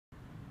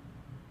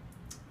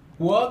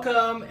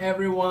Welcome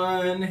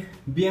everyone.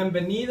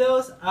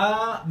 Bienvenidos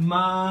a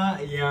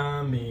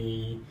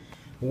Miami.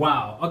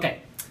 Wow,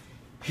 okay.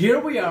 Here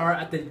we are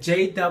at the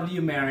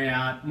JW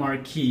Marriott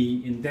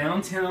Marquis in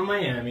downtown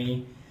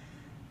Miami.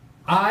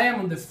 I am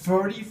on the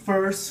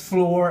 31st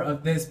floor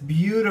of this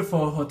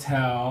beautiful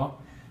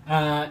hotel.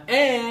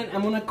 And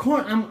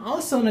I'm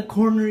also in a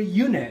corner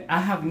unit. I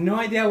have no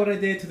idea what I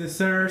did to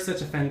deserve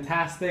such a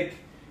fantastic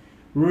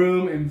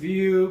room and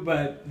view,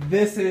 but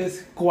this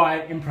is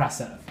quite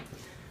impressive.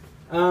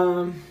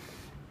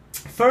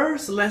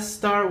 First, let's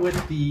start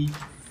with the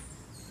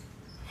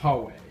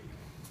hallway.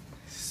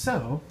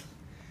 So,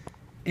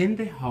 in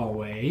the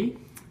hallway,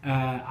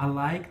 I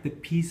like the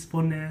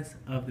peacefulness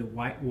of the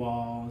white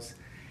walls.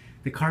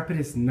 The carpet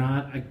is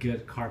not a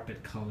good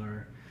carpet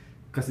color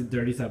because it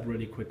dirties up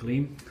really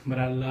quickly, but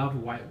I love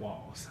white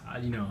walls.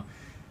 You know,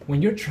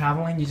 when you're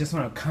traveling, you just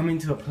want to come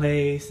into a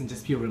place and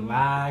just feel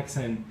relaxed,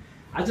 and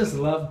I just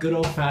love good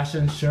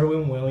old-fashioned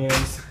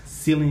Sherwin-Williams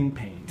ceiling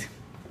paint.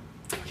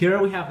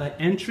 Here we have the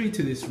entry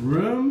to this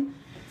room,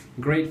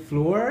 great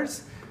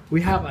floors.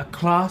 We have a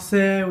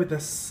closet with a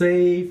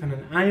safe and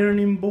an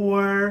ironing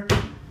board.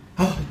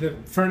 Oh, the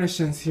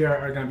furnishings here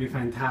are gonna be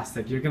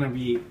fantastic. You're gonna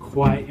be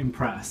quite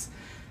impressed.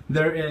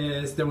 There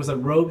was a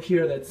robe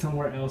here that's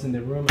somewhere else in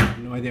the room. I have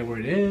no idea where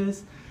it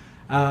is.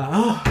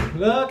 Oh,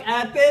 look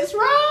at this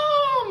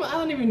room! I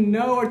don't even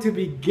know where to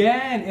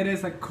begin. It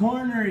is a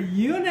corner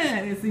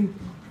unit. It's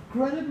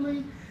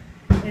incredibly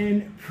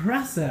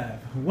impressive.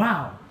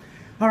 Wow.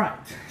 All right,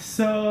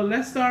 so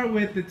let's start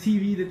with the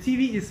TV. The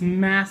TV is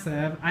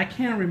massive. I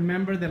can't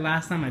remember the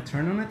last time I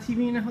turned on a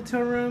TV in a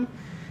hotel room.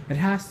 It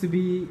has to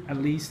be at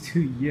least 2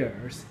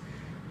 years.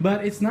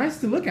 But it's nice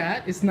to look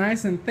at. It's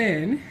nice and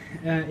thin,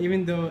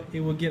 even though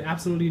it will get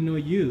absolutely no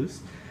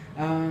use.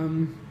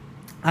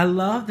 I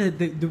love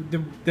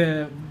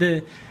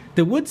the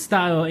wood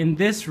style in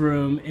this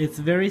room. It's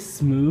very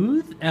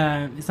smooth.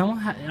 It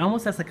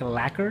almost has like a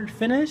lacquered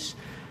finish.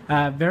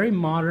 Very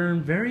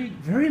modern,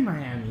 very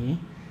Miami.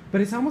 But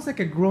it's almost like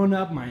a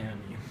grown-up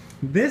Miami.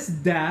 This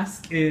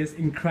desk is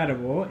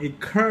incredible. It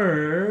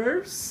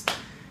curves.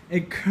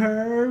 It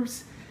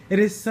curves. It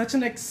is such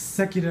an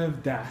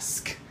executive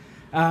desk.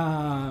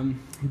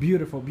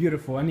 Beautiful,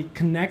 beautiful. And it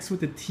connects with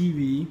the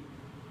TV,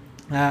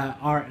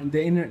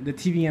 the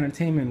TV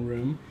entertainment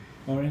room,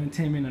 or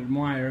entertainment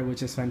admire,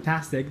 which is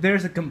fantastic.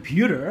 There's a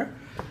computer.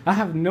 I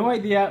have no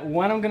idea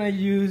what I'm gonna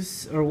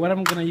use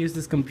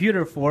this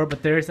computer for,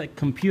 but there's a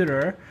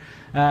computer.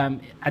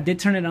 I did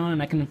turn it on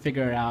and I couldn't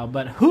figure it out,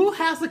 but who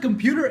has a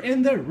computer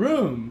in their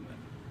room?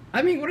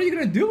 I mean, what are you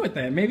gonna do with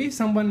it? Maybe if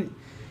someone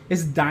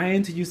is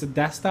dying to use a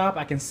desktop,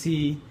 I can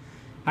see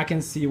why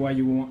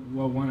you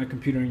want a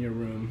computer in your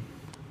room.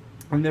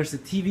 And there's a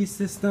TV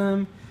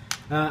system.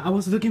 I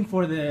was looking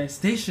for the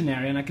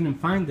stationery and I couldn't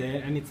find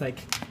it, and it's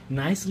like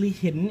nicely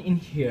hidden in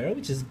here,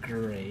 which is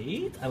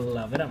great. I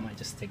love it. I might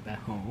just take that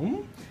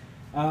home.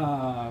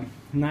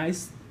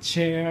 Nice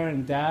chair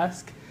and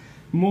desk.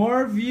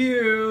 More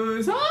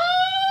views. Oh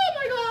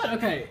my god.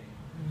 Okay.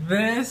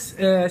 This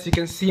is, you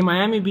can see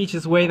Miami Beach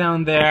is way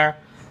down there.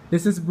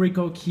 This is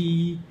Brickell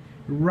Key.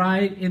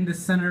 Right in the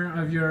center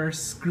of your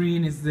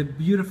screen is the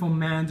beautiful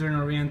Mandarin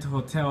Oriental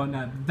Hotel.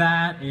 Now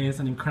that is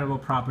an incredible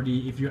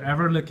property. If you're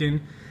ever looking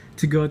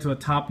to go to a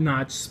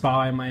top-notch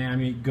spa in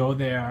Miami, go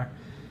there.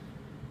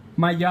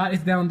 My yacht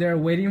is down there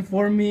waiting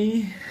for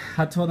me.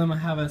 I told them I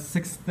have a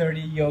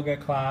 6:30 yoga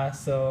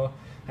class, so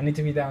I need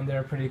to be down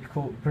there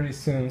pretty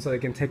soon so they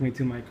can take me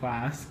to my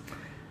class.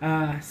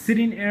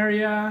 Sitting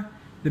area,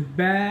 the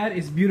bed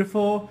is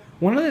beautiful.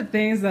 One of the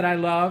things that I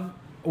love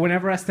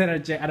whenever I stay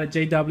at a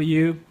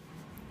JW,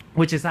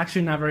 which is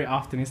actually not very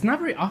often. It's not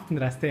very often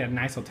that I stay at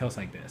nice hotels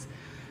like this.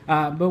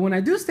 But when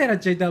I do stay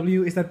at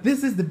JW, is that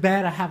this is the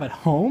bed I have at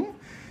home.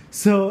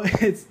 So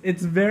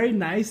it's very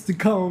nice to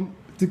go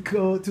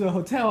to a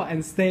hotel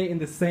and stay in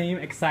the same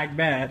exact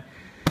bed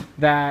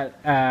that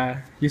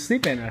you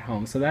sleep in at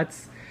home. So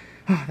that's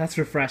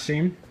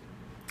refreshing.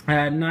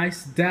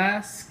 Nice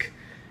desk.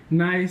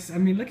 Nice. I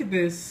mean, look at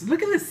this.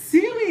 Look at the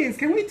ceilings.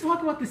 Can we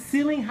talk about the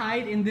ceiling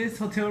height in this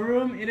hotel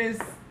room? It is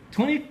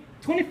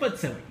 20-foot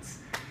ceilings.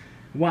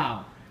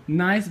 Wow.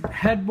 Nice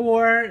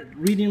headboard,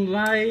 reading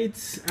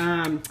lights.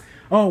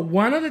 Oh,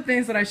 one of the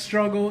things that I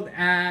struggled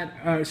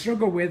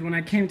with when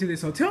I came to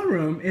this hotel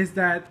room is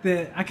that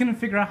I couldn't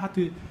figure out how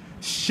to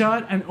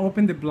shut and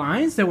open the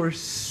blinds that were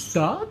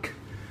stuck.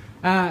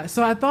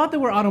 So I thought they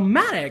were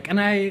automatic,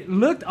 and I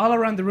looked all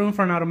around the room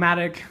for an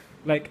automatic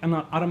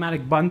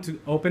button to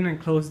open and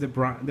close the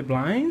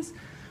blinds.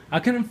 I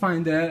couldn't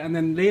find it, and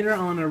then later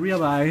on I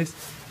realized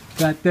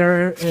that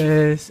there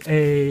is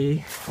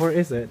where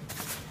is it?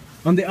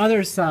 On the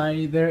other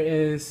side, there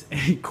is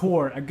a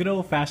cord, a good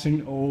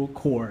old-fashioned old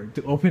cord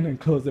to open and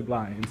close the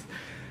blinds.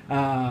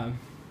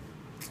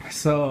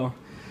 So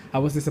I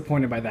was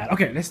disappointed by that.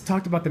 Okay, let's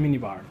talk about the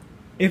minibar.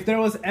 If there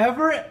was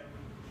ever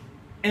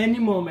any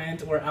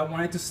moment where I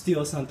wanted to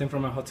steal something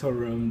from a hotel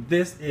room,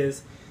 this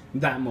is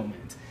that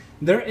moment.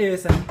 There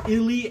is an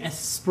Illy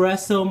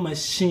espresso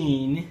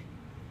machine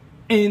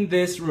in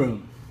this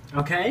room,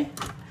 okay?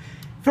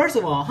 First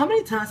of all, how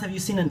many times have you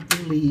seen an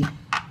Italy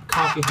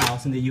coffee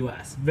house in the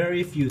US?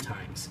 Very few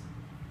times.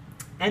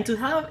 And to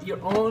have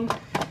your own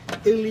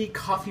Italy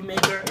coffee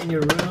maker in your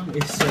room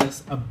is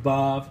just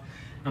above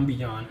and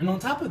beyond. And on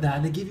top of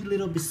that, they give you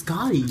little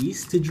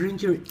biscottis to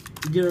drink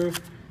your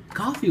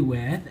coffee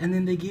with, and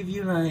then they give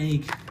you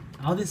like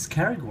all these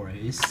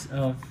categories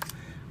of,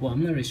 well,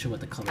 I'm not really sure what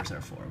the colors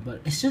are for,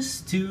 but it's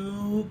just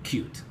too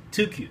cute,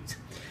 too cute.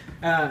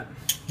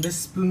 The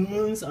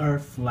spoons are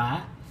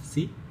flat,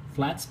 see,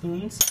 flat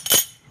spoons,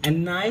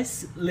 and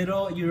nice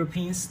little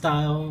European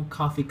style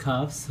coffee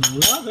cups.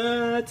 Love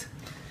it.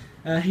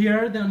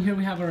 Down here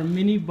we have our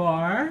mini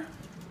bar.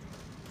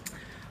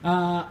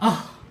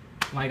 Oh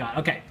my god,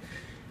 okay.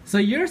 So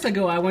years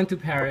ago I went to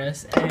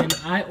Paris and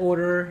I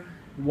ordered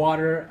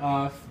water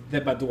of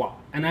the Boudoir,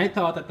 and I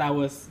thought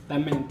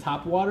that meant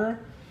tap water.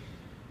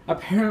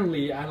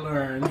 Apparently I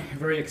learned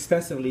very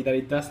extensively that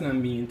it does not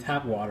mean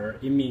tap water,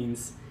 it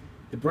means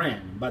the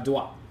brand,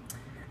 Boudoir.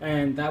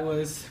 And that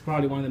was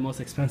probably one of the most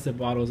expensive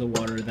bottles of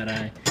water that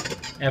I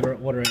ever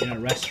ordered in a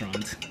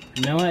restaurant.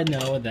 Now I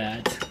know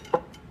that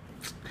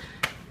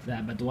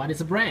Boudoir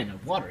is a brand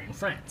of water in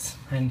France.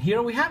 And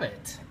here we have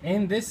it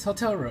in this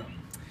hotel room.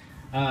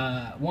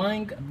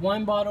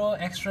 Wine bottle,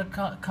 extra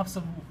cups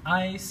of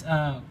ice,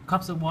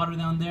 cups of water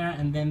down there,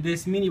 and then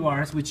these mini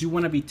bars, which you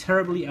want to be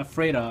terribly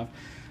afraid of,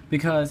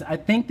 because I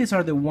think these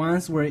are the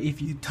ones where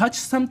if you touch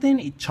something,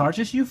 it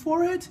charges you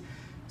for it.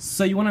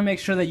 So you want to make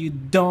sure that you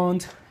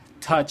don't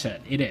touch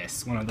it. It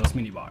is one of those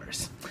mini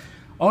bars,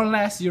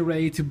 unless you're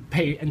ready to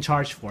pay and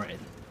charge for it.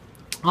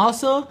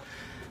 Also,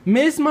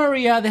 Miss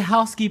Maria, the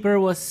housekeeper,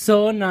 was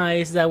so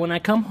nice that when I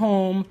come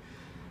home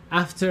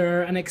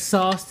after an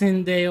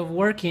exhausting day of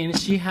working,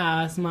 she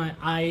has my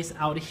ice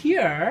out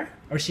here,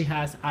 or she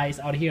has ice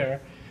out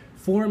here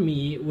for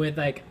me with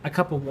like a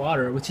cup of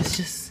water, which is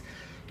just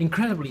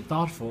incredibly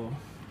thoughtful,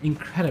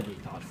 incredibly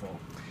thoughtful.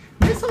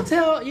 This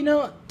hotel, you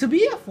know, to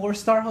be a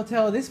 4-star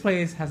hotel, this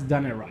place has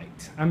done it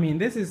right. I mean,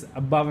 this is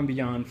above and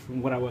beyond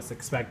from what I was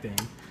expecting.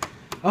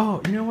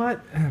 Oh, you know what?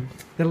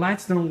 The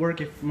lights don't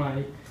work if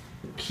my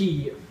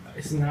key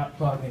is not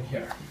plugged in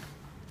here.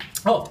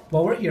 Oh,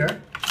 while we're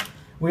here,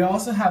 we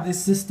also have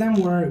this system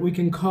where we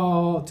can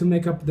call to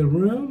make up the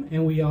room,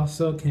 and we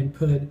also can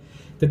put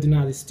the do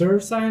not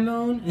disturb sign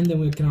on, and then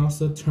we can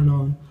also turn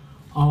on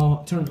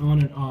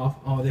and off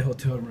all the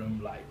hotel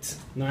room lights.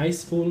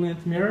 Nice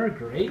full-length mirror,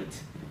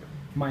 great.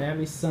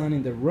 Miami sun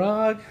in the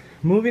rug.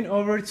 Moving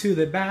over to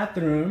the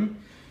bathroom,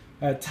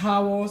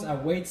 towels, a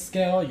weight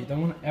scale. You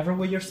don't want to ever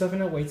weigh yourself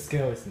in a weight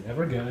scale, it's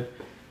never good.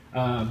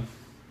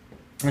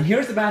 And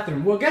here's the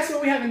bathroom. Well, guess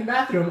what we have in the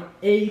bathroom?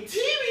 A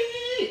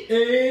TV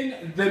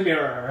in the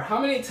mirror.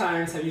 How many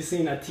times have you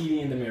seen a TV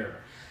in the mirror?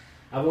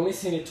 I've only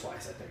seen it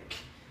twice, I think.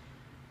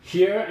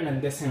 Here and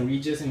in the San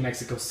Regis in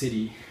Mexico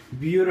City.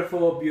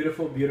 Beautiful,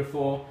 beautiful,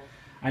 beautiful.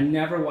 I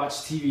never watch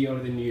TV or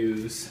the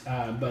news,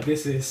 but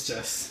this is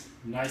just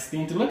a nice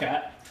thing to look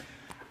at.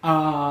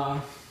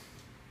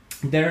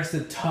 There's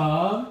a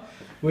tub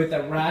with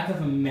a rack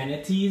of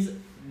amenities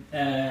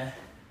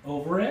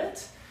over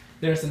it.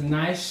 There's a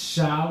nice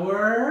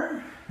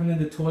shower, and then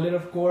the toilet,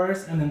 of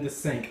course, and then the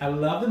sink. I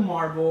love the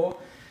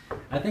marble.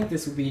 I think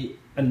this would be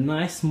a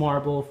nice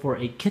marble for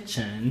a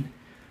kitchen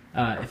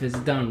if it's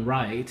done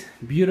right.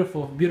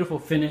 Beautiful, beautiful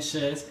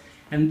finishes.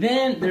 And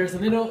then there's a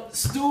little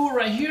stool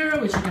right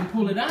here, which you can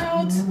pull it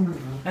out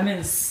and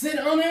then sit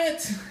on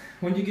it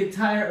when you get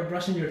tired of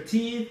brushing your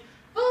teeth.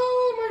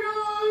 Oh my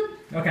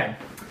God. Okay.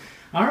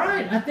 All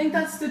right. I think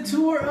that's the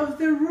tour of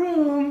the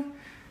room.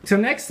 Till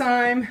next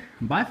time.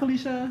 Bye,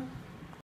 Felicia.